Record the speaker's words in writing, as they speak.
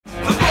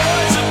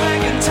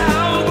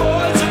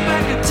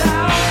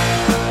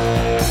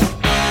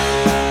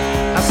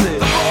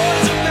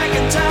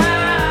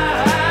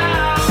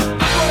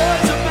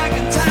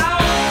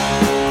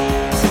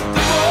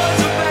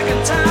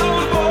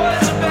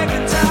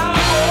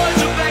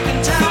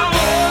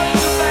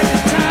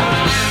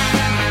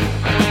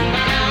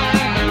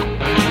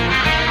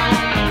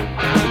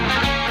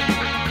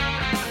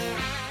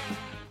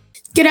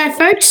G'day,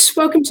 folks.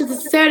 Welcome to the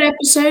third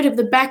episode of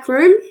The Back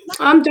Room.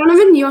 I'm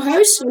Donovan, your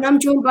host, and I'm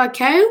joined by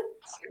Kale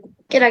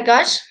G'day,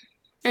 guys.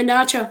 and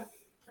Archer.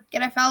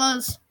 G'day,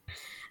 fellas.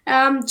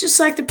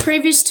 Just like the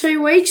previous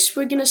 2 weeks,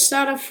 we're going to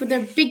start off with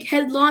the big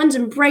headlines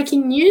and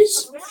breaking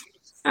news.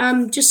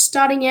 Just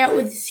starting out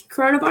with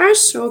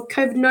coronavirus or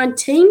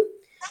COVID-19.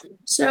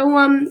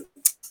 So,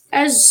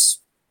 as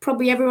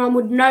probably everyone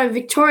would know,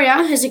 Victoria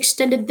has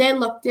extended their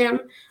lockdown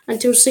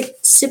until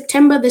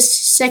September the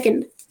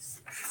 2nd.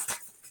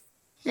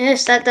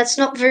 Yes, that's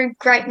not very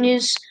great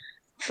news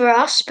for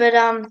us, but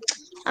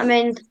I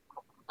mean,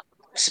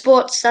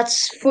 sports.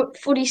 That's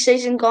footy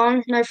season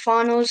gone, no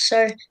finals,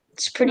 so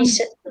it's pretty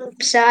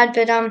sad.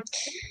 But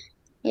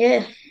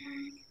yeah,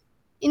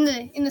 In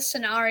the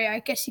scenario, I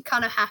guess you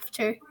kind of have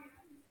to.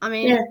 I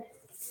mean, Yeah.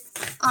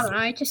 I don't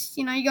know. Just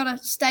you gotta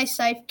stay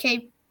safe.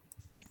 Keep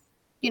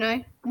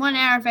 1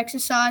 hour of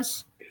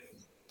exercise.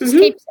 Just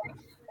keep safe.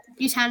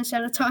 Use hand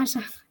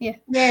sanitizer. Yeah.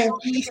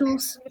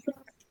 Usuals.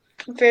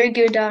 very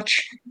good,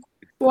 Dutch.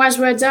 Wise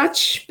words,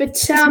 Arch. But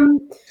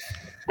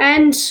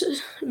and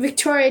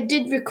Victoria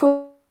did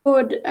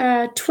record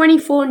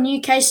 24 new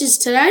cases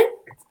today.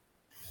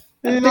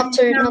 Not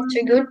too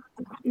good.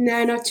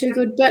 No, not too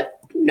good, but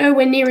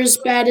nowhere near as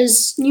bad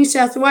as New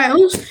South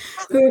Wales,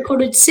 who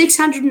recorded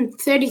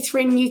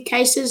 633 new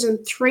cases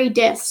and 3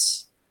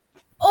 deaths.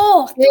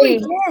 Oh, 3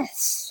 Really?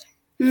 deaths.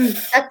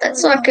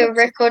 That's like a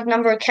record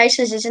number of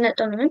cases, isn't it,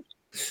 Donovan?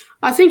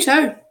 I think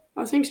so.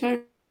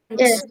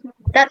 Yeah,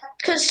 that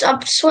because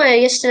I swear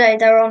yesterday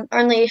they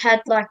only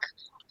had like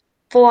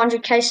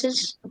 400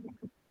 cases.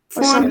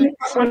 Or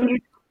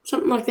 400,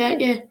 something like that,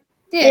 yeah.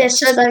 Yeah,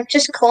 so they've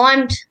just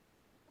climbed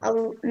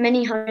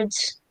many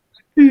hundreds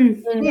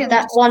in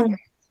that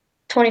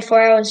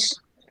 24 hours.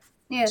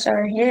 Yeah. So,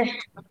 yeah.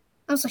 That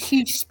was a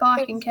huge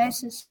spike in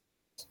cases.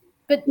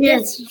 But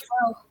Yes. deaths as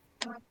well.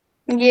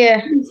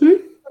 Yeah.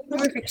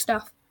 Horrific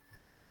stuff.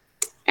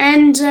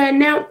 And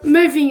now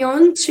moving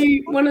on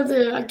to one of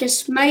the, I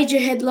guess, major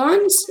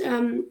headlines,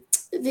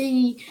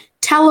 the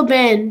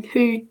Taliban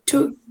who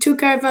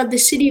took over the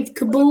city of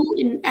Kabul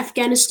in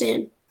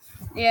Afghanistan.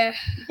 Yeah.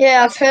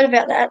 Yeah, I've heard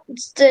about that.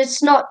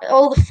 It's not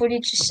all the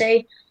footage you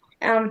see.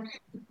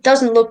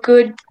 Doesn't look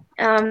good,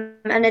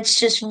 and it's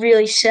just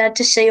really sad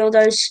to see all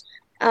those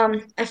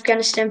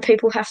Afghanistan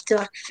people have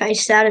to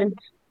face that and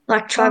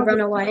try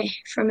run away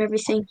from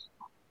everything.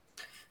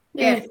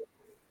 Yeah.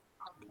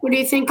 What do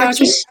you think, I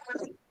Archie? just,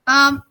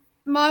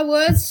 My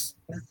words,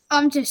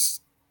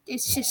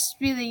 it's just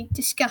really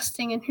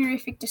disgusting and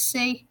horrific to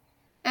see.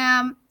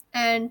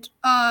 And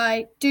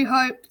I do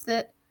hope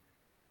that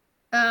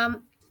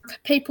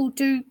people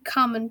do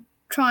come and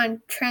try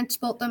and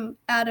transport them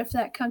out of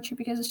that country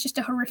because it's just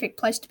a horrific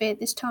place to be at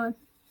this time.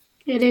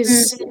 It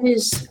is. It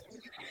is.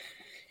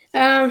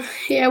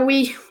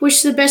 We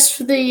wish the best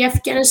for the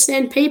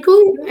Afghanistan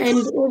people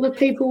and all the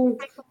people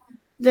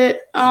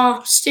that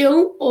are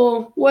still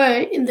or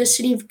were in the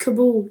city of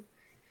Kabul.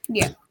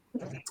 Yeah.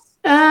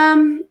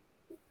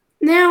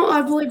 Now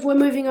I believe we're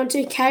moving on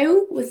to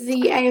Kale with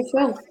the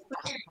AFL.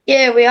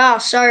 Yeah, we are.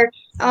 So,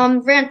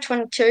 round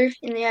 22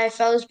 in the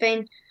AFL has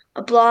been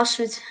a blast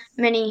with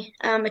many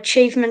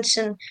achievements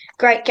and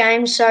great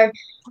games. So,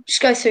 just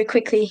go through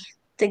quickly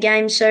the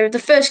games. So, the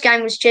first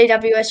game was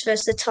GWS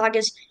versus the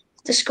Tigers.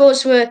 The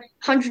scores were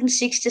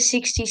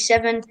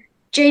 106-67.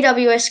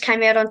 GWS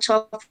came out on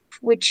top,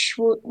 which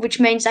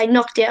means they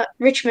knocked out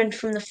Richmond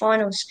from the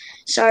finals.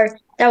 So,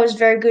 that was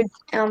very good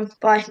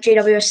by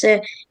GWS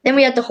there. Then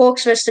we had the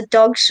Hawks versus the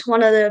Dogs,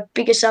 one of the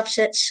biggest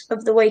upsets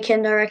of the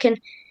weekend, I reckon.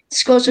 The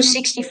scores were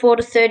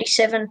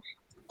 64-37.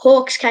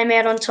 Hawks came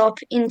out on top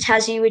in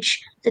Tassie, which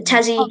the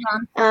Tassie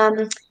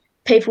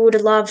people would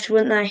have loved,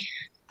 wouldn't they?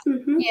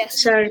 Mm-hmm.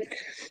 Yes. So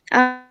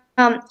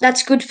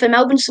that's good for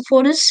Melbourne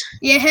supporters.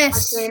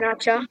 Yes. Like me and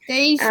Archer.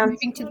 These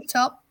moving to the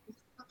top.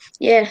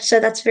 Yeah, so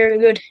that's very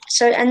good.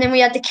 So and then we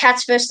had the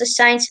Cats versus the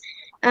Saints.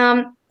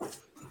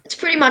 It's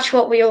pretty much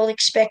what we all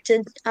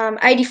expected.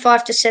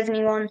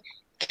 85-71.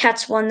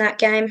 Cats won that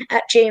game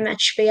at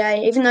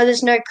GMHBA. Even though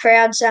there's no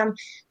crowds, the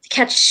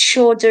Cats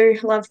sure do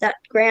love that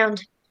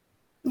ground.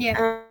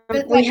 Yeah.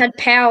 We had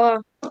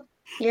power.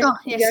 Yeah.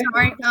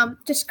 Sorry.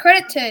 Just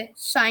credit to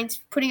Saints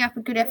for putting up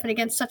a good effort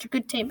against such a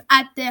good team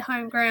at their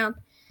home ground.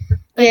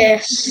 But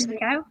yes.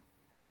 Okay.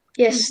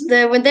 Yes.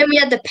 Then we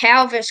had the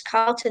Power versus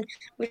Carlton,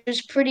 which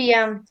was pretty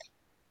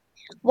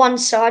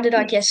one-sided,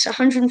 I guess.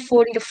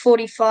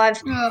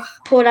 140-45. Ugh.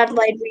 Port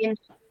Adelaide win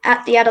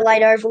at the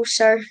Adelaide Oval,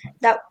 so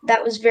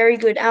that was very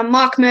good.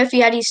 Mark Murphy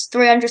had his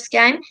 300th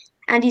game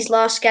and his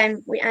last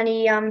game, and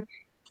he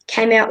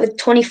came out with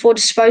 24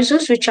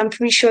 disposals, which I'm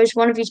pretty sure is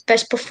one of his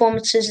best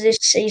performances this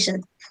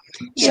season.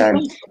 Yeah.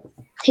 So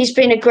he's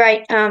been a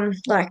great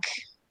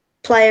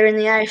player in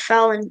the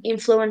AFL and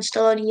influenced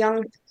a lot of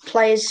young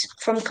players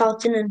from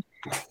Carlton and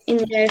in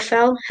the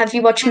AFL. Have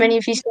you watched many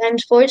of his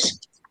games, boys?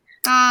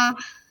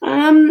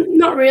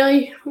 Not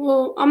really.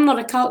 Well, I'm not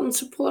a Carlton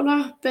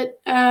supporter, but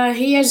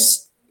he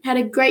has had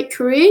a great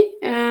career.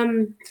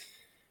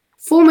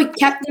 Former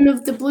captain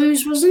of the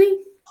Blues, wasn't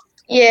he?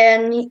 Yeah,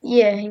 and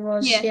he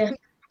was. Yeah.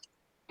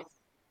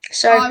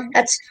 So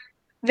that's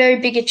a very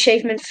big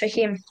achievement for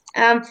him.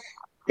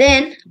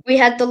 Then we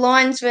had the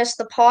Lions versus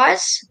the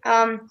Pies.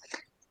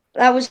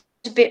 That was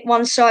a bit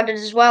one-sided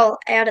as well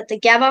out at the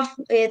Gabba.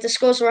 The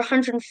scores were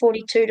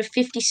 142 to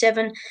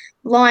 57.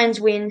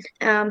 Lions win.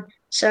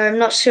 So I'm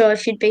not sure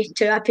if you'd be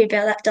too happy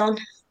about that, Don.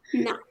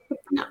 No.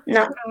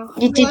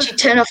 Did you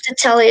turn off the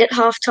tally at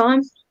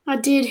halftime? I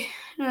did.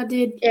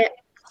 Yeah,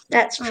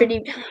 that's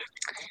pretty.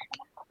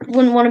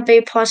 Wouldn't want to be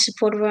a Pie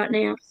supporter right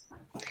now.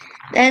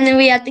 And then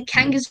we had the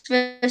Kangas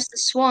versus the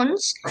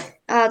Swans.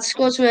 The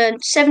scores were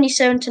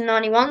 77 to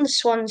 91. The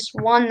Swans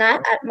won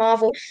that at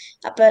Marvel,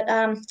 but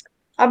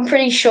I'm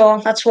pretty sure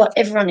that's what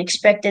everyone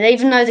expected.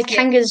 Even though the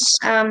Kangas,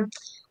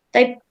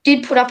 they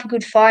did put up a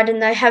good fight,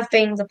 and they have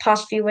been the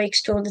past few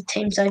weeks to all the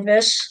teams they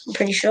verse. I'm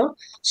pretty sure.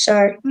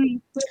 So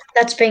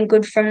that's been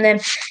good from them.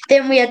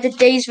 Then we had the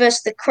D's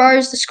versus the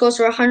Crows. The scores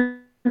were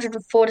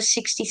 104 to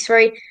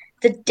 63.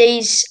 The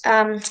D's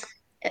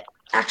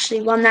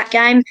actually won that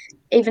game,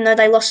 even though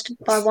they lost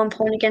by 1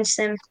 point against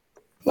them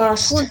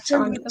last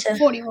time. A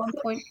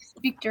 41-point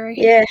victory.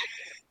 Yeah.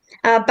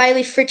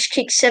 Bailey Fritsch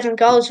kicked 7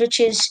 goals, which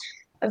is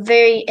a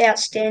very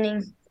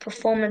outstanding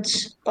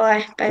performance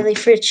by Bailey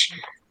Fritsch.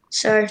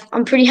 So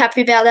I'm pretty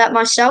happy about that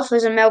myself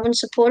as a Melbourne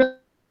supporter,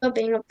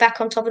 being back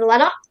on top of the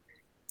ladder.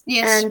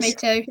 Yes, me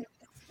too.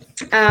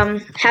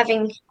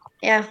 Having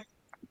our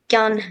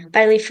gun,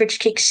 Bailey Fritsch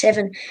kicked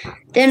 7.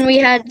 Then we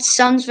had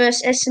Suns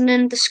versus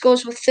Essendon. The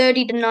scores were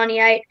 30 to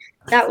 98.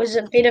 That was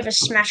a bit of a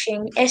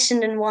smashing.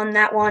 Essendon won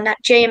that one at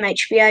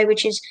GMHBA,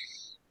 which is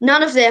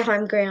none of their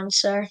home ground.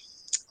 So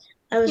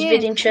that was a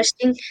bit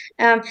interesting.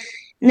 And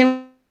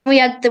then we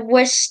had the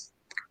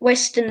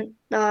Western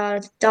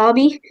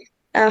Derby,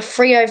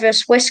 Freo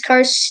versus West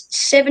Coast,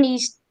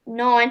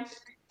 79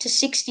 to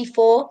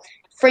 64.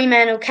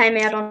 Fremantle came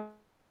out on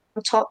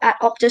top at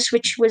Optus,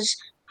 which was,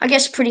 I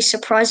guess, pretty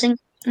surprising.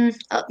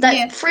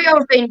 Freo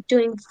have been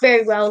doing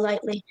very well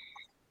lately,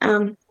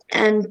 and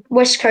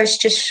West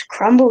Coast just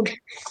crumbled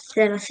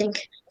then, I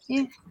think.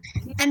 Yeah,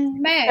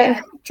 and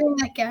during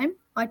that game,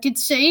 I did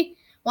see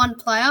one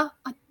player.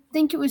 I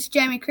think it was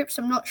Jamie Cripps.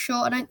 I'm not sure.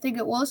 I don't think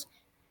it was.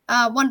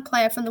 One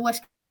player from the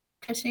West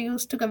Coast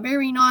Eagles took a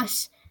very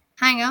nice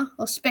hanger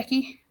or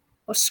specky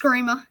or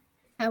screamer,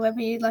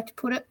 however you'd like to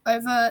put it,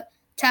 over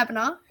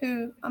Taberner,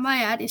 who I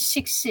may add is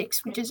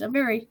 6'6", which is a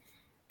very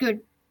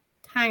good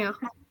hanger.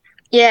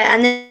 Yeah,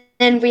 and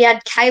then we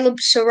had Caleb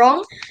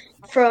Sarong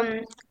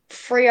from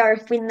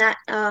Freo win that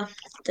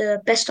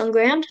the best on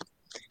ground,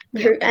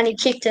 and he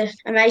kicked an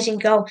amazing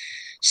goal.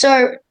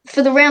 So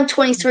for the round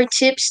 23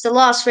 tips, the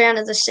last round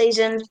of the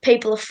season,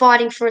 people are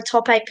fighting for a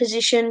top 8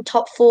 position,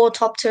 top 4,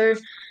 top 2,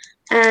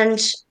 and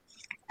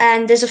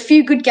there's a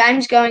few good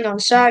games going on.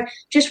 So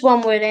just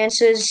one word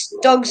answers: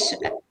 Dogs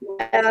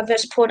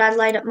versus Port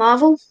Adelaide at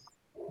Marvel.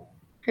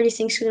 Who do you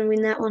think's going to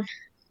win that one?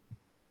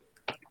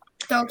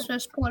 Dogs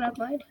versus Port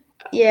Adelaide.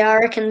 Yeah, I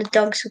reckon the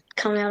Dogs would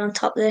come out on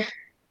top there.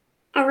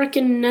 I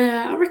reckon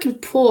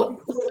Port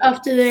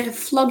after their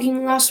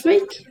flogging last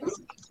week.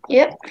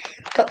 Yep,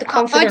 got the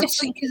confidence. I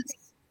just think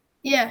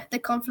the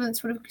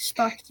confidence would have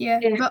spiked. Yeah,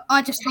 but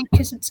I just think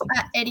because it's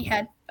at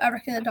Etihad, I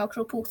reckon the Dogs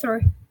will pull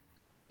through.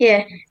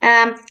 Yeah,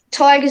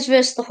 Tigers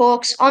versus the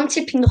Hawks. I'm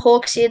tipping the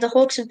Hawks here. The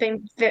Hawks have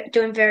been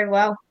doing very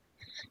well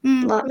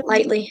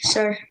lately.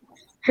 So,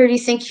 who do you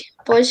think,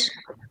 boys?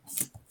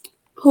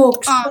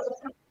 Hawks.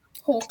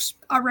 Hawks.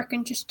 I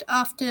reckon just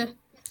after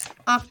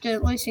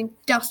losing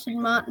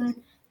Dustin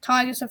Martin,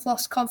 Tigers have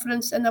lost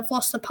confidence and they've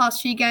lost the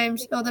past few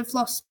games. Or they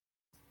lost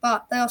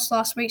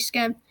last week's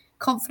game.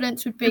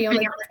 Confidence would be on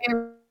a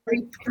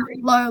very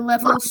low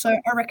level. So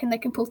I reckon they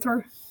can pull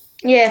through.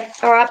 Yeah.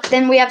 All right.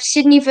 Then we have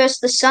Sydney versus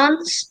the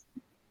Suns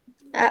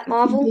at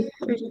Marvel.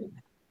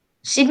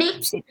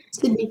 Sydney.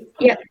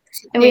 Yeah.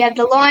 And we have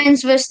the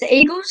Lions versus the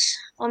Eagles.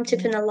 I'm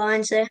tipping the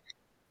Lions there.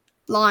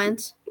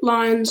 Lions.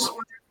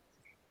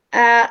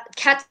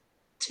 Cats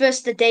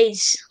versus the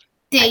D's.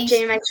 D's.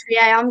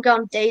 GMHBA. I'm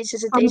going D's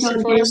as a D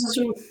supporter.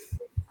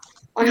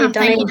 On your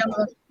dummy.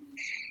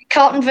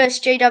 Carlton versus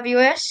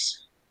GWS.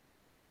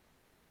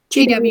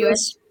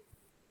 GWS.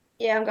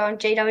 Yeah, I'm going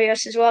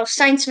GWS as well.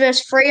 Saints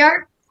versus Freo.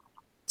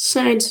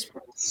 Saints.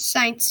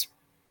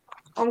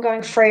 I'm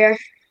going Freo.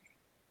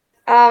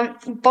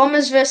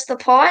 Bombers versus the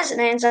Pies, an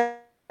Anzac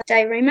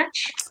Day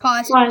rematch.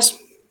 Pies.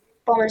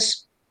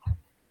 Bombers.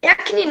 How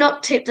can you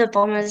not tip the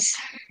Bombers?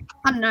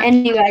 I don't know.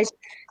 Anyways,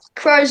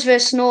 Crows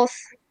versus North.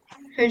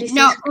 Who do you think?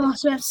 No, I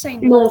was about to say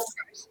North.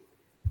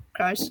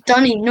 Crows.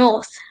 Donny,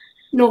 North.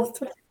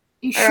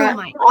 You sure, right.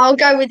 mate? I'll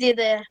go with you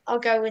there.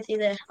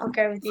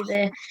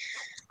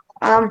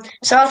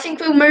 So I think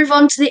we'll move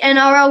on to the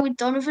NRL with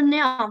Donovan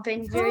now. It's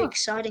been very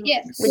exciting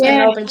with the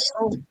Melbourne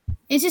Storm.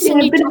 Is this a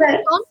new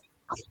topic on?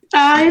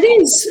 It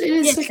is. It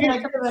is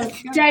like a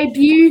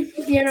debut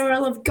the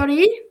NRL have got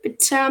here.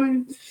 But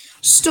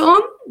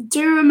Storm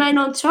do remain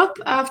on top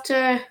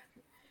after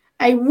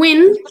a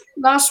win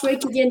last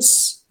week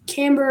against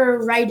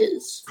Canberra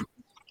Raiders.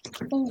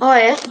 Oh,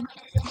 yeah?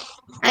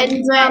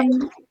 And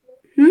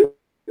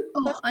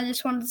Oh, I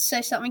just wanted to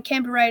say something.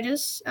 Canberra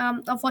Raiders,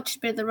 I've watched a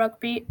bit of the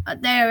rugby.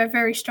 They are a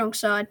very strong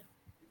side.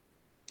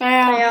 They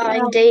They are are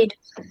indeed.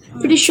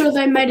 pretty sure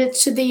they made it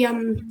to the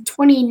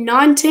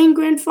 2019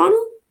 grand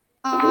final,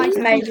 I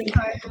think Maybe.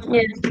 so.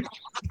 Yeah.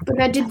 but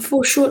they did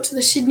fall short to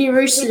the Sydney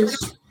Roosters.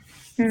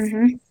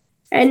 Mm-hmm.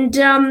 And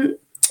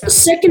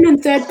second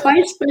and third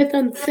place, both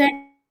on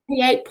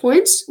 38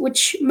 points,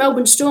 which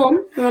Melbourne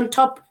Storm, who are on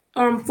top,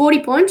 are on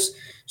 40 points.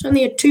 It's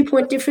only a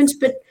 2-point difference,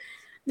 but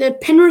the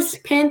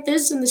Penrith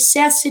Panthers and the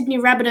South Sydney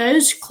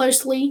Rabbitohs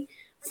closely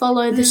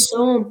follow the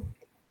Storm.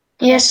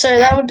 Yeah, so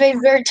that would be a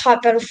very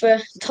tight battle for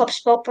top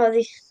spot by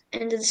the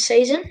end of the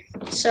season.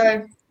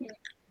 So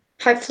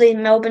hopefully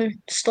Melbourne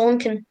Storm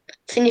can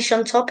finish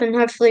on top and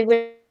hopefully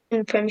win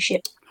the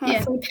premiership.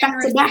 Hopefully back to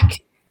Penrith.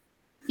 back.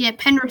 Yeah,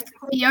 Penrith,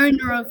 the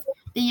owner of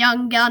the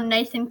young gun,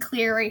 Nathan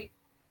Cleary.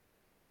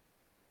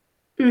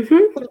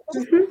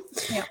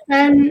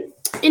 Yeah.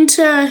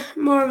 Into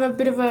more of a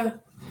bit of a,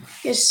 I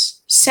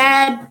guess,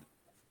 sad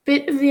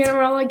bit of the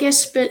NRL, I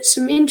guess, but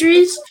some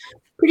injuries.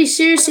 Pretty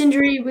serious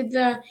injury with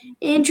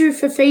Andrew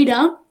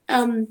Fafita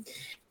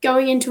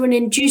going into an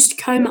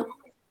induced coma.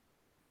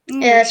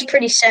 Yeah, it's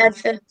pretty sad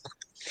for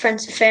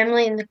friends and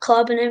family and the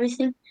club and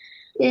everything.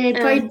 Yeah, he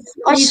played.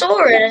 I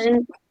saw it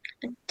and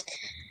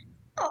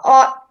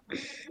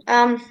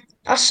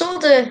I saw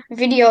the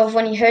video of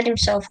when he hurt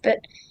himself, but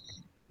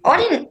I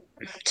didn't.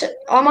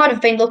 I might have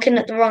been looking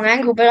at the wrong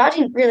angle, but I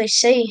didn't really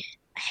see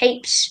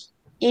heaps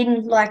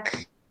in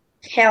like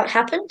how it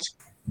happened.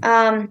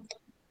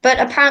 But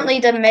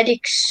apparently the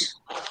medics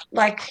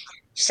like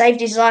saved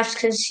his life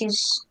because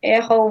his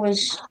air hole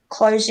was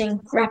closing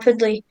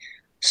rapidly,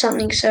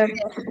 something. So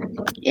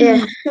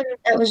yeah,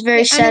 that was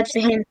very sad for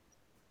him.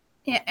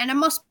 Yeah, and it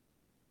must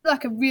be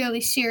like a really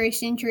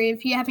serious injury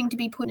if you're having to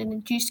be put in an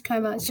induced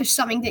coma. It's just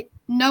something that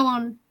no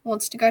one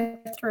wants to go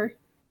through.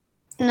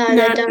 No,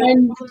 they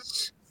don't.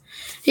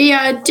 He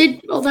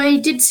did, although he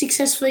did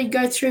successfully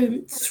go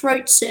through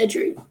throat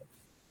surgery.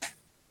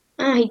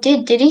 Oh, he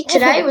did. Did he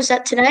today? Was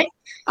that today?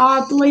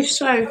 I believe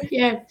so.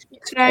 Yeah,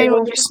 today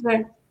or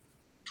yesterday.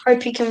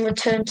 Hope he can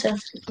return to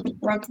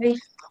rugby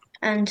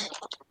and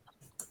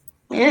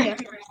get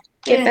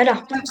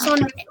better.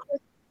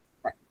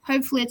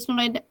 Hopefully, it's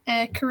not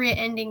a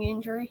career-ending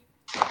injury.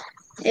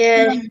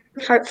 Yeah,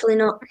 hopefully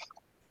not.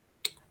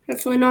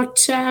 Hopefully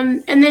not.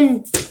 And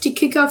then to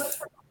kick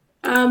off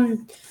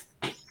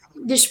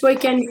this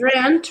weekend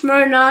round,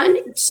 tomorrow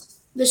night,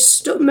 it's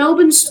the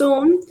Melbourne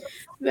Storm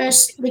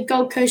versus the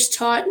Gold Coast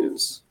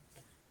Titans.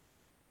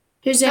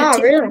 Who's our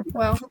team? Really?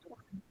 Well,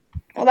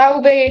 that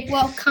will be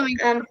coming.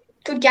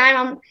 Good game.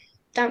 I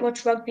don't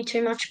watch rugby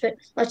too much, but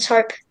let's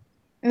hope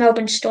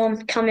Melbourne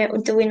Storm come out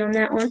with the win on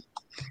that one.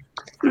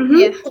 Mm-hmm.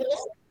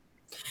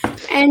 Yeah.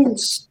 And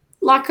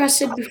like I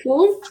said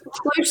before,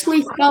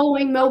 closely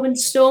following Melbourne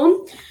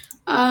Storm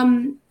are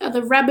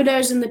the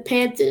Rabbitohs and the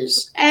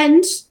Panthers,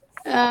 and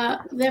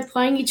they're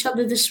playing each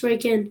other this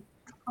weekend.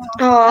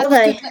 Oh, are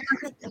they?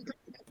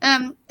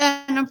 And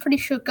I'm pretty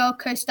sure Gold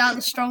Coast are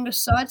the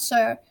strongest side,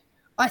 so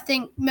I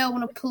think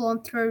Melbourne will pull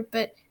on through.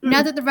 But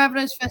now that the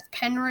Rabbitohs versus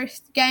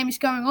Penrith game is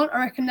going on, I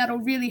reckon that'll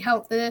really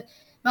help the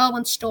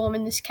Melbourne Storm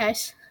in this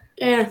case.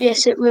 Yeah.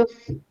 Yes, it will.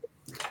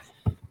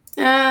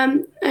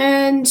 And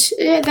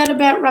that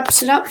about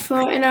wraps it up for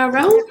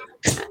NRL.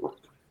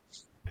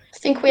 I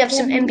think we have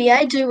some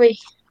NBA, do we,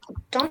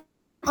 Don?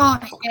 Oh,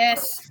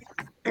 yes.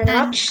 And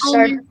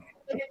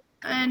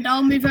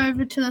I'll move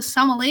over to the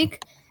Summer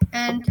League.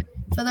 And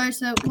for those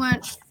that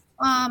weren't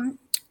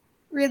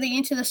really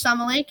into the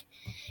Summer League,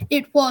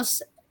 it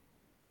was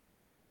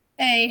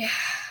the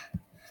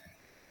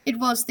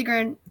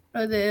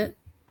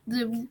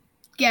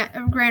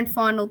grand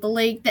final, the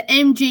league, the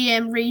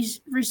MGM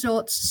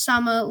Resorts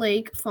Summer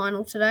League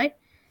final today.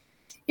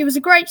 It was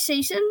a great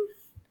season,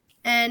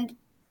 and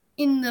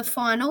in the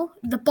final,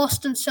 the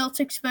Boston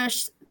Celtics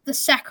versus the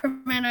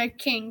Sacramento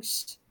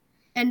Kings,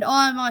 and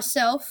I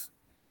myself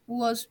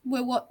was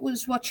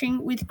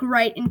watching with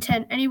great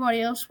intent.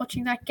 Anybody else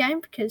watching that game?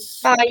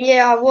 Because I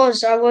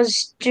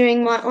was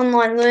doing my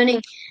online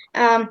learning,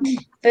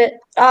 but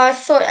I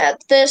thought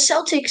the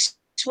Celtics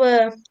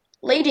were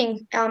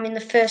leading in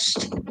the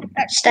first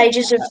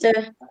stages of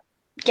the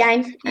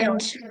game, and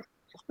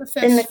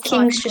then the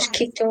Kings just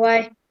kicked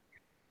away.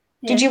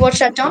 Yeah. Did you watch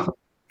that, Don?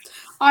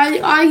 I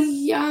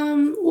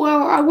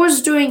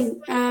was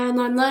doing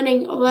online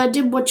learning, although I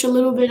did watch a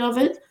little bit of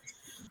it.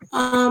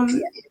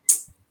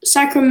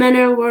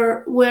 Sacramento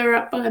were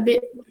up by a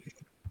bit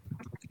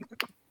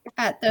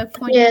at the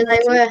point. Yeah, they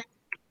were.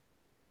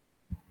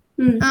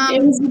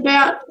 It was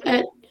about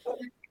at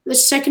the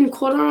second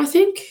quarter, I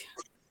think.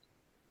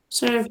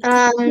 So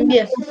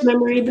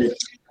memory, but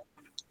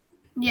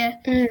yeah.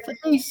 But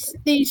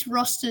these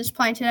rosters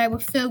playing today were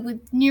filled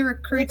with new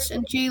recruits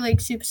and G League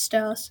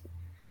superstars.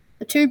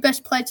 The two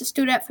best players that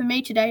stood out for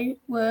me today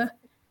were,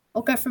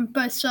 I'll go from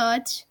both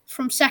sides,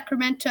 from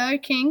Sacramento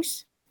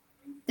Kings.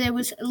 There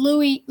was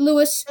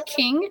Lewis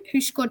King, who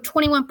scored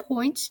 21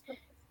 points,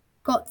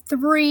 got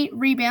 3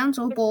 rebounds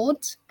or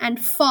boards,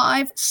 and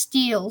 5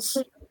 steals.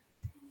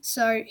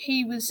 So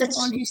he was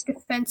on his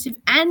defensive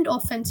and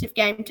offensive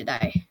game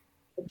today.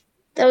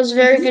 That was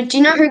very good. Do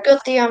you know who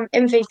got the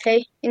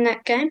MVP in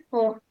that game?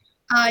 Or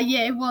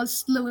Yeah, it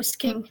was Lewis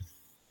King.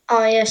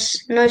 oh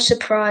yes, no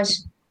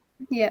surprise.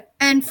 Yeah,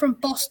 and from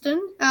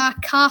Boston,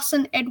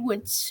 Carson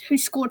Edwards, who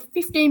scored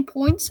 15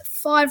 points,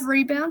 5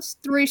 rebounds,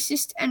 3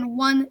 assists, and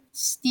 1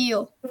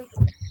 steal.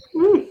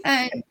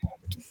 And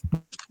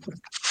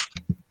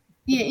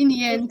yeah, in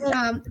the end,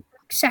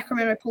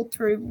 Sacramento pulled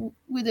through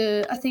with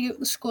I think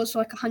the scores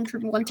like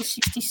 101 to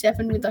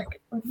 67 with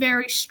like a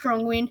very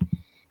strong win.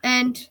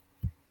 And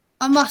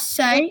I must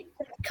say,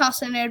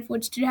 Carson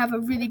Edwards did have a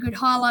really good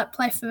highlight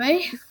play for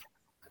me.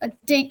 A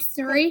deep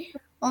 3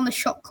 on the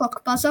shot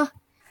clock buzzer.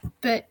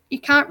 But you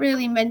can't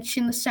really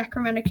mention the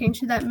Sacramento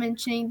Kings without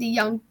mentioning the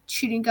young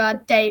shooting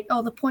guard,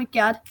 the point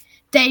guard,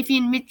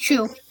 Davion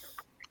Mitchell.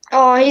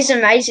 Oh, he's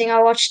amazing.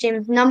 I watched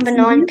him. Number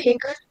 9 pick.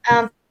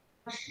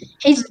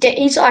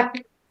 He's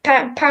like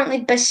apparently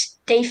the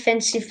best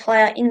defensive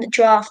player in the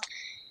draft.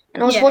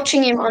 And I was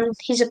watching him on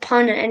his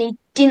opponent, and he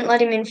didn't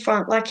let him in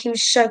front. Like, he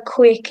was so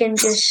quick and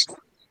just...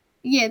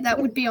 Yeah, that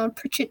would be on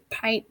Pritchard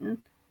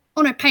Payton.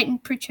 Oh, no, Payton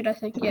Pritchard, I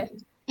think, yeah.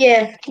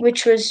 Yeah,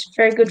 which was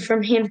very good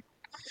from him.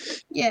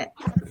 Yeah,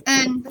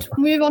 and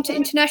move on to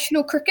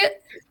international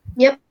cricket.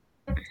 Yep.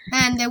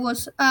 And there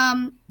was,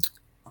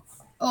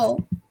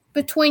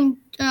 between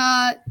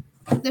the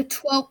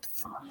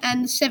 12th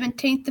and the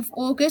 17th of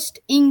August,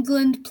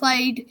 England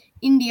played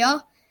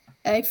India,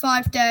 a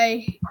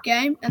 5-day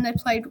game, and they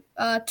played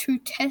 2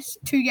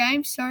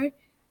 games,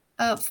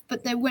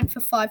 but they went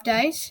for 5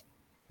 days.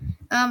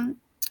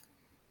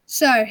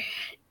 So,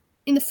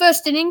 in the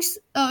first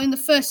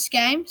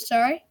game,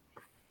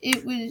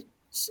 it was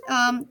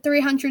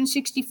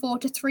 364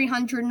 to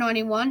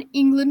 391.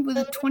 England with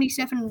a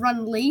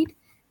 27-run lead,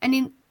 and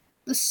in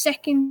the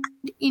second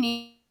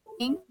innings,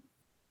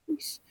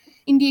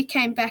 India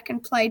came back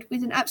and played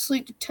with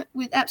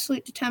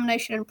absolute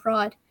determination and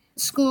pride. The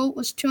score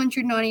was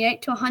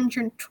 298 to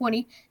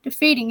 120,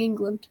 defeating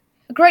England.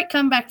 A great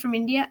comeback from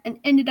India, and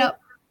ended up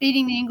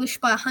beating the English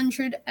by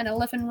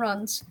 111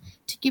 runs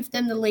to give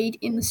them the lead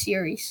in the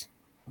series.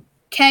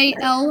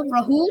 KL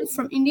Rahul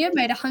from India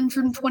made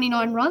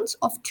 129 runs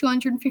off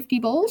 250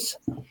 balls,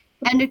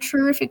 and a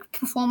terrific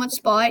performance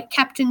by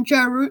captain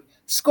Joe Root,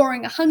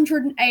 scoring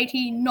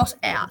 180 not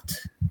out.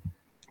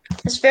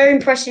 That's very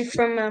impressive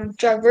from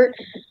Joe Root.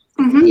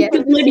 Mm-hmm. Yeah.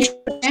 Good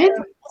leadership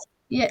there.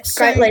 Yeah,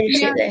 Great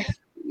leadership there.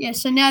 Yeah,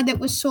 so now that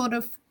we're sort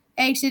of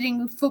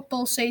exiting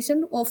football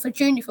season, or for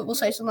junior football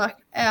season like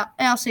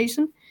our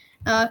season,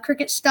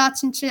 cricket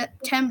starts in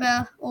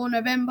September or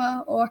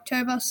November or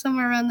October,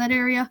 somewhere around that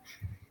area.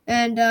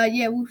 And,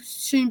 we'll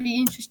soon be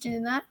interested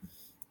in that.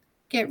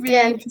 Get really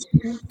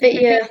interested in but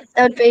yeah,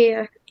 that would be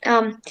a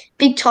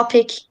big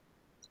topic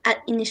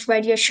in this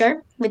radio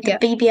show with the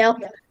BBL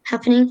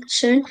happening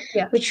soon,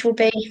 which will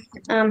be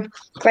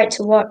great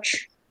to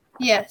watch.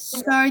 Yeah,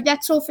 so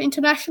that's all for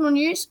international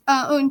news,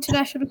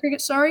 international cricket,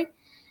 sorry.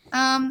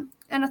 And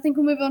I think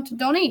we'll move on to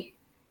Donnie.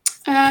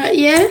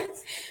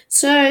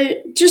 So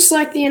just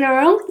like the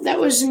NRL, that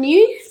was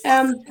new.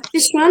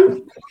 This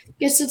one, I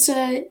guess it's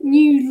a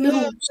new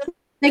little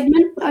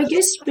segment, I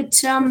guess, but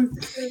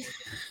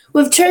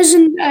we've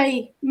chosen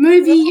a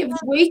movie of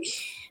the week.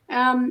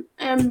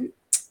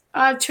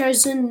 I've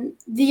chosen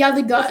The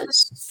Other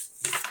Guys,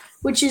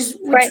 which was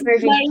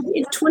made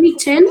in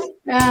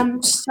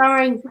 2010,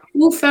 starring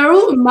Will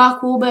Ferrell and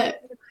Mark Wahlberg.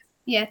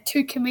 Yeah,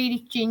 2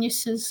 comedic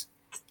geniuses.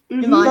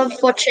 Mm-hmm.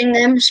 Love watching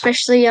them,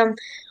 especially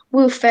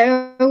Will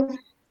Ferrell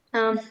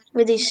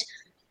with his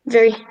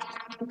very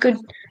good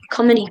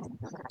comedy.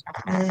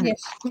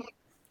 Yes.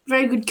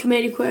 Very good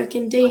comedic work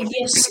indeed,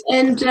 yes.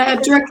 And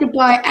directed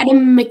by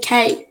Adam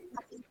McKay.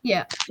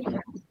 Yeah.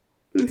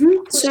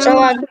 Mm-hmm.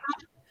 So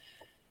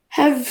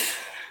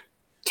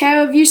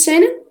have you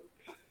seen it?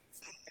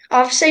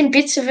 I've seen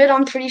bits of it,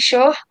 I'm pretty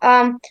sure.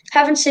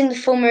 Haven't seen the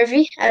full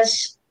movie,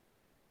 as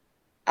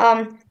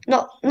not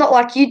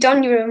like you,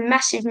 Don. You're a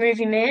massive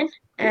movie man,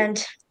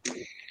 and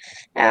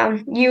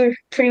you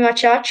pretty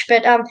much Arch.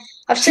 But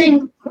I've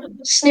seen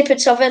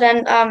snippets of it,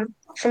 and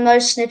from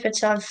those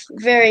snippets, I've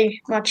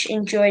very much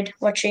enjoyed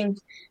watching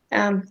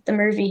the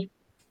movie.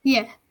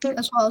 Yeah,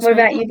 that's what What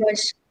about you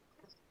guys?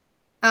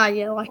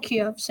 Like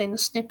you, I've seen the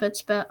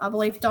snippets, but I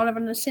believe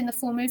Donovan has seen the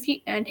full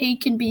movie, and he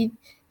can be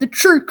the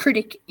true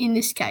critic in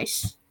this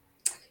case.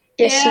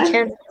 Yes, he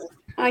can.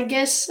 I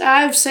guess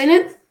I've seen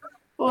it,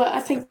 or I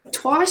think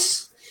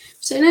twice.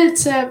 I've seen it.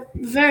 It's a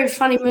very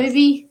funny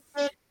movie.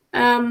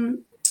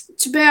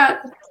 It's about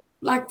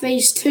like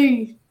these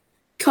 2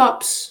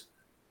 cops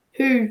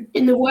who,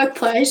 in the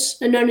workplace,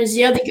 are known as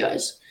the other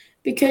guys,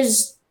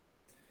 because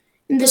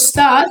in the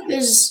start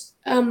there's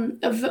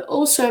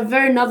also a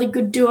very another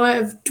good duo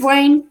of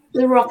Dwayne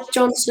 "The Rock"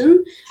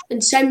 Johnson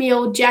and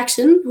Samuel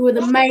Jackson, who are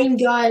the main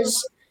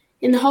guys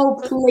in the whole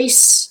police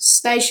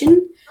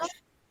station.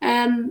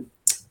 And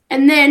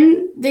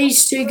then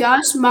these 2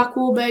 guys, Mark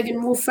Wahlberg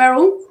and Will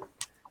Ferrell,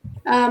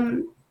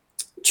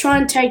 try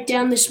and take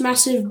down this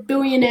massive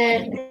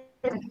billionaire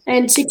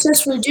and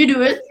successfully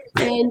do it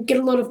and get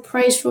a lot of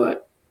praise for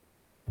it.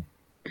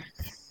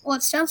 Well,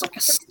 it sounds like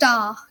a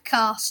star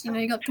cast.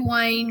 You got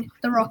Dwayne,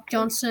 The Rock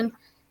Johnson,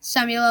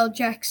 Samuel L.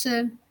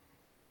 Jackson,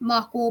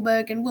 Mark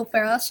Wahlberg, and Will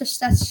Ferrell.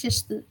 That's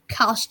just the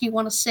cast you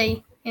want to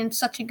see in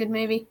such a good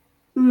movie.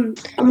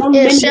 Among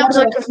Yeah, it many sounds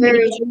other like a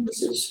very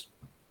releases.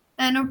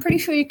 And I'm pretty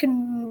sure you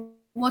can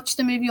watch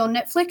the movie on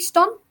Netflix,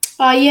 Don.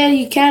 Yeah,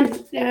 you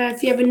can.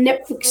 If you have a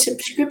Netflix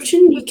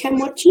subscription, you can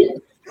watch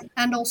it.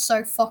 And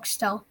also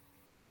Foxtel,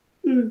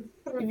 Mm.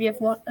 if you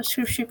have a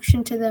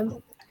subscription to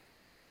them.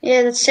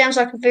 Yeah, that sounds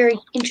like a very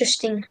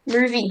interesting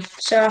movie.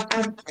 So,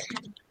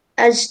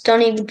 as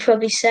Donnie would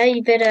probably say,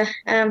 you better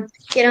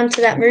get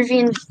onto that movie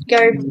and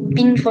go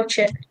binge watch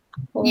it,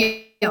 or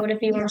whatever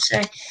you want to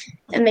say,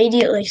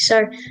 immediately.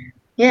 So,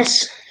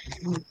 yes.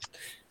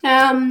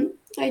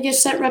 I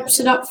guess that wraps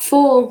it up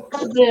for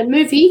the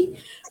movie.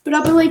 But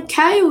I believe,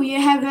 Kale,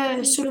 you have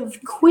a sort of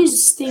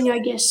quiz thing, I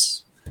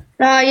guess.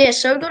 Yeah,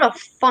 so I've got a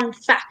fun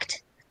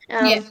fact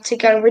to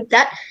go with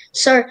that.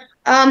 So,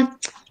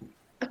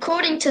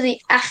 according to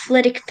the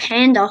Athletic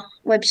Panda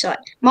website,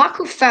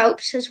 Michael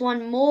Phelps has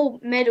won more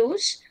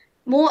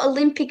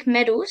Olympic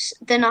medals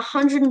than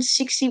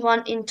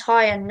 161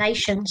 entire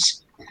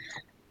nations.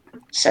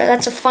 So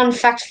that's a fun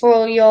fact for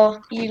all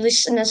you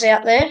listeners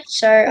out there.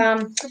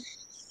 So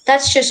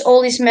that's just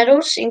all his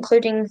medals,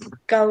 including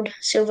gold,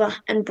 silver,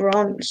 and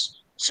bronze.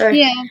 So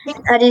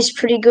that is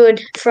pretty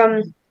good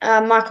from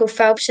Michael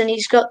Phelps, and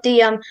he's got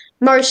the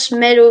most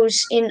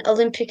medals in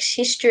Olympics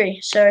history.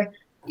 So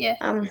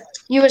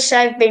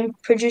USA have been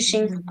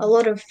producing a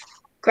lot of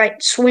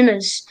great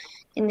swimmers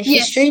in the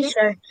history.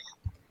 So,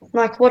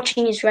 like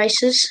watching his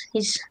races,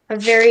 he's a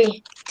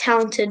very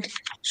talented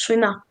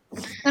swimmer.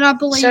 And I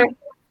believe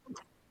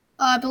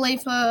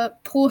a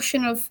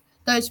portion of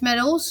those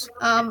medals,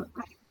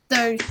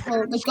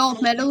 the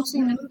gold medals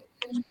in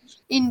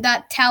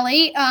that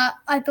tally,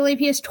 I believe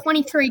he has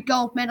 23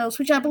 gold medals,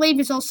 which I believe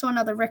is also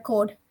another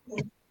record.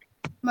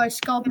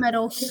 Most gold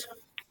medals.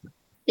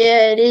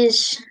 Yeah, it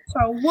is. So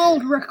a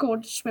world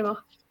record swimmer.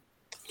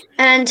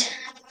 And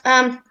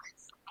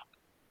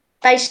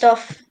based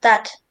off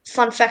that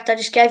fun fact I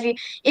just gave you,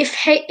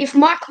 if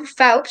Michael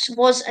Phelps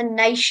was a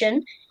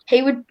nation,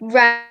 he would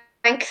rank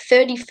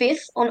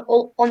 35th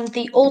on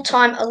the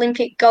all-time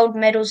Olympic gold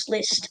medals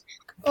list.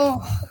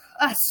 So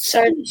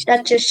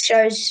that just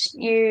shows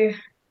you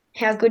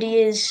how good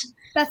he is.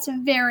 That's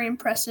very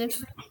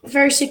impressive.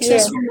 Very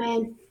successful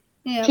man.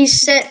 Yeah. He's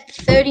set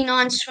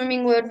 39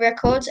 swimming world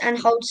records and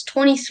holds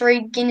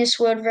 23 Guinness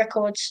World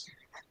Records.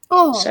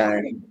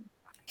 So,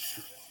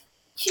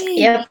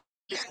 yeah.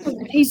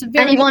 He's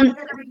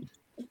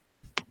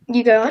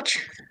You go,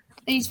 Arch.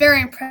 He's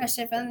very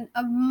impressive and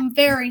a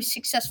very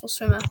successful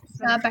swimmer.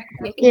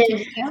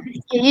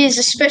 He is,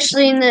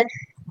 especially in the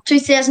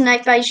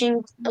 2008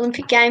 Beijing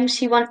Olympic Games.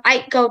 He won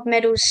 8 gold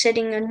medals,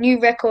 setting a new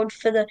record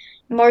for the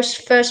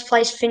most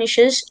first-place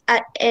finishes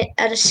at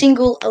a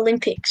single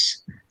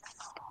Olympics.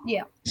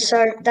 Yeah.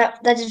 So that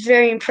is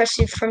very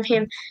impressive from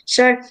him.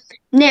 So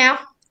now,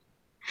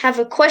 have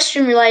a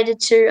question related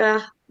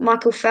to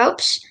Michael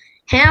Phelps.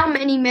 How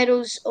many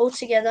medals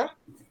altogether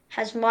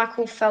has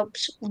Michael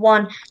Phelps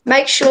won?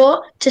 Make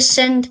sure to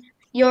send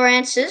your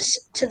answers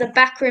to the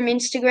Backroom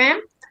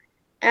Instagram,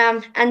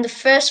 and the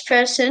first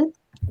person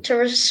to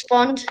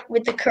respond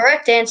with the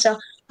correct answer will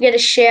get a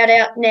shout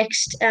out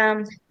next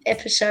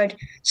episode.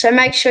 So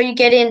make sure you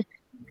get in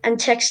and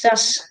text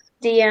us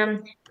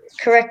the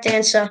correct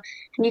answer,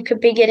 and you could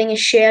be getting a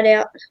shout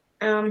out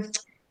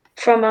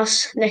from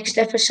us next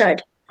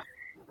episode.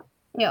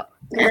 Yeah.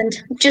 And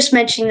just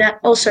mentioning that,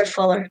 also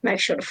follow. Make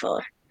sure to follow.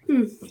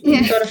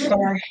 Yeah. Got to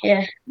follow,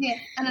 yeah. Yeah,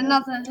 and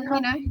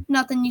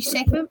another new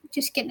segment,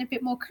 just getting a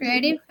bit more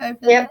creative over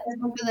the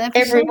episode.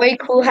 Every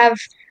week we'll have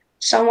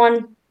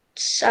someone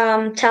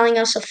telling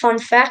us a fun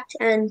fact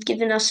and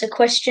giving us a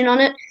question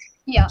on it.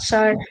 Yeah.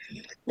 So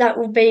that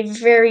will be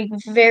very,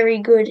 very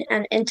good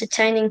and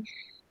entertaining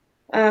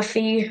for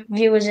you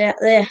viewers out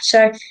there.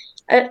 So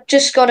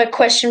just got a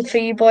question for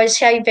you boys.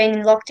 How you been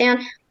in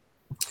lockdown?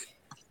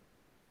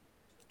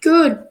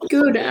 Good.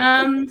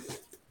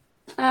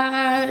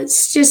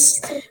 It's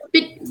just a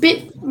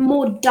bit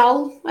more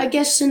dull, I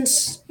guess,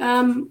 since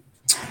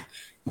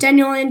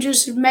Daniel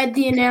Andrews have made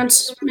the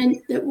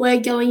announcement that we're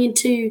going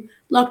into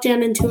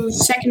lockdown until the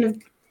 2nd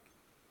of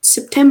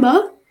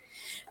September.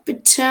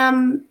 But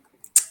I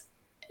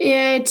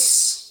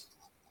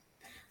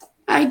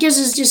guess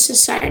it's just the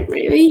same,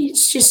 really.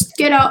 It's just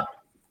get up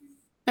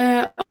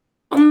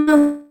on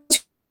the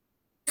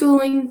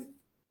schooling,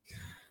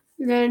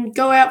 then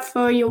go out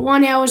for your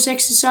 1 hour's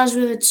exercise,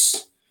 whether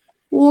it's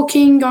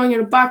walking, going on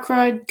a bike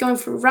ride, going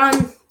for a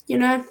run,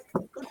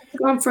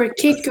 going for a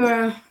kick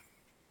or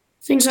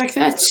things like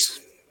that.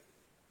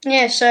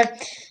 Yeah, so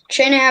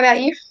Sheena, how about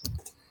you?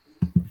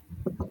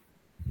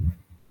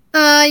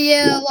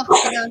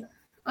 Lockdown.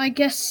 I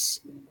guess,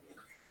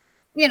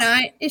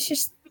 it's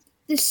just,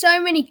 there's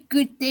so many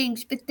good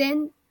things, but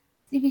then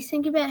if you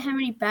think about how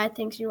many bad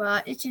things there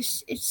are, it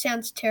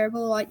sounds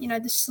terrible. Like,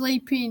 the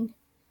sleeping,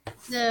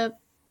 the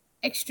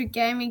extra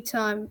gaming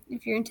time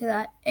if you're into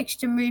that,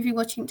 extra movie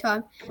watching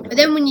time. But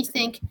then when you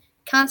think,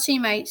 can't see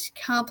mates,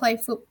 can't play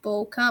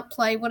football, can't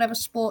play whatever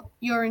sport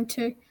you're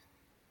into,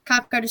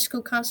 can't go to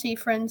school, can't see your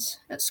friends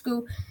at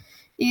school,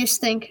 you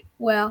just think,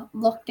 wow,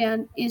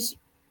 lockdown is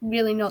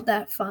really not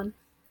that fun.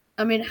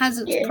 I mean, it has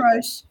its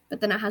pros,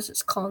 but then it has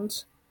its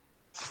cons.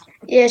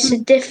 Yes,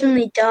 it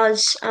definitely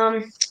does.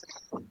 I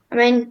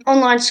mean,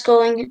 online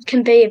schooling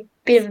can be a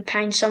bit of a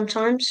pain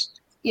sometimes.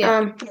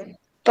 Yeah.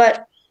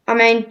 But I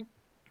mean,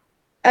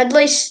 at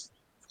least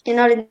you're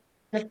not in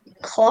the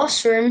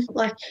classroom.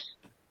 Like,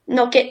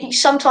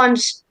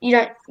 sometimes you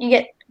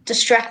get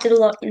distracted a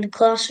lot in the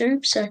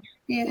classroom. So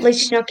Yeah. at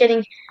least you're not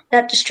getting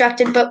that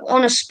distracted. But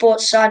on a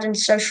sports side and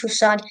social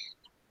side,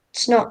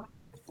 it's not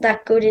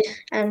that good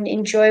and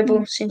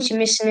enjoyable since you're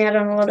missing out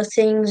on a lot of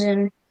things.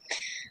 And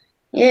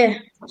yeah,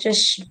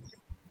 just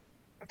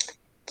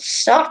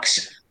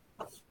sucks.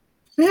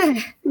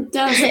 It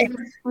does. It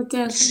To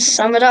does.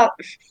 sum it up.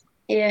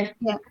 Yeah.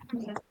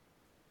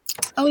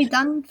 Are we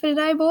done for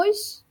today,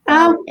 boys?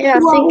 Yeah,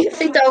 I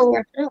think that will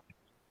wrap it up.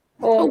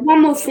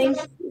 One more thing,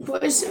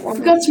 boys. I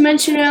forgot to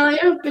mention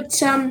earlier, but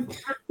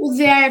with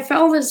the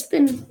AFL, there's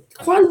been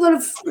quite a lot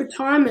of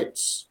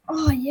retirements.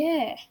 Oh,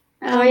 yeah.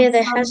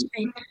 There has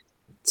been.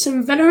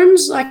 Some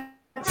veterans, like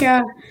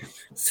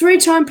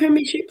three-time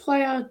premiership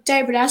player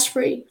David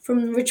Asprey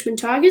from the Richmond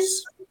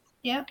Tigers.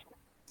 Yeah.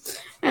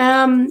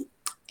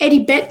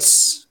 Eddie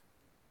Betts,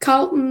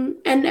 Carlton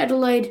and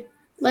Adelaide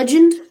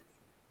legend.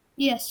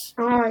 Yes.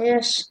 Oh,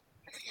 yes.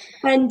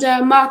 And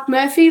Mark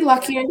Murphy,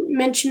 like you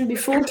mentioned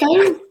before,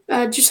 Kane,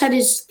 just had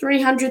his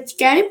 300th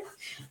game.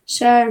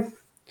 So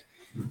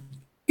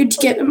good to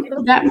get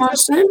that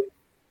milestone.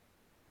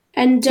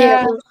 And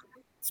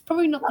it's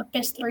probably not the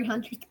best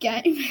 300th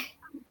game.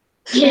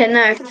 Yeah,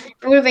 no. It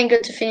would have been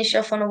good to finish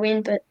off on a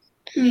win, but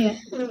yeah.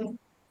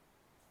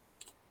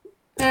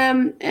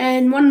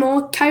 And one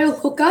more, Cale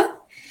Hooker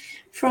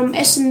from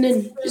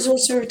Essendon is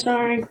also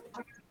retiring.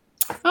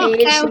 Oh,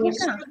 He is, Cale he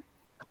is. Hooker.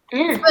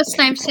 yeah. First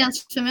name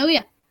sounds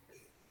familiar.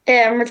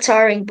 Yeah, I'm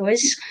retiring,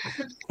 boys.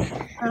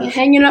 You're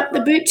hanging up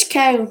the boots,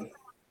 Cale.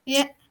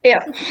 Yeah.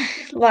 Yeah.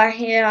 I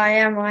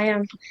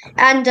am.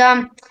 And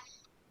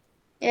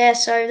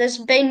so there's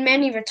been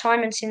many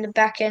retirements in the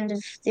back end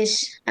of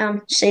this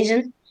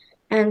season,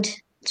 and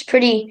it's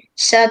pretty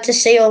sad to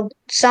see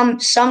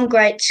some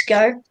greats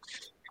go,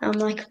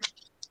 like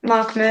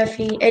Mark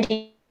Murphy,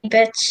 Eddie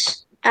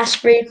Betts,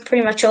 Asprey,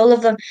 pretty much all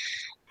of them.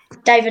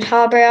 David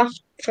Harbrow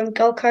from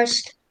Gold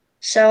Coast.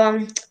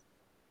 So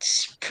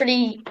it's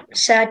pretty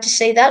sad to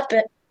see that,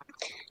 but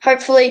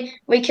hopefully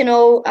we can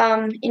all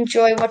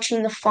enjoy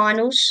watching the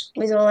finals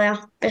with all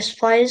our best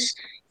players,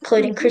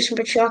 including Christian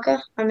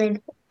Petrarca. I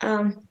mean,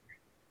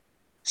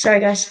 sorry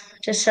guys,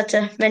 just had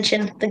to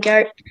mention the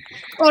GOAT.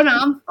 Oh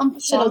no, I'm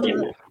Settle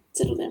fine.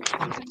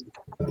 down.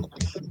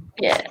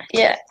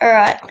 Yeah. All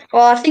right.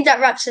 Well, I think that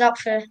wraps it up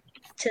for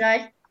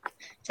today.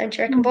 Don't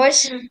you reckon,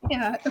 boys?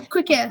 Yeah,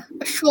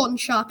 a short and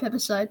sharp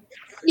episode.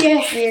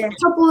 Yeah, Yeah. a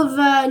couple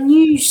of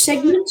new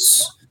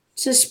segments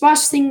to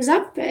spice things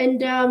up,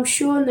 and I'm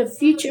sure in the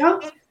future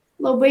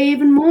there'll be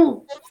even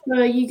more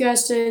for you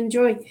guys to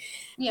enjoy.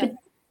 Yeah. But,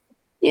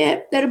 yeah,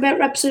 that about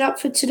wraps it up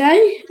for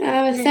today.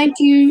 Thank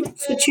you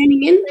for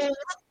tuning in,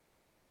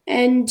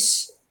 and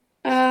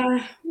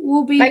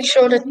we'll be Make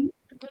sure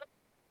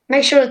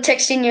to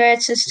text in your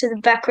answers to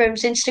the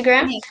Backrooms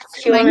Instagram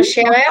if you want to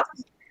shout out.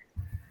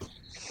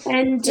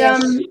 And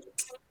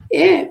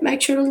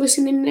make sure to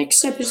listen in the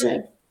next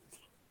episode.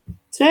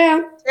 See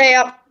ya. See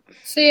ya.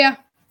 See ya.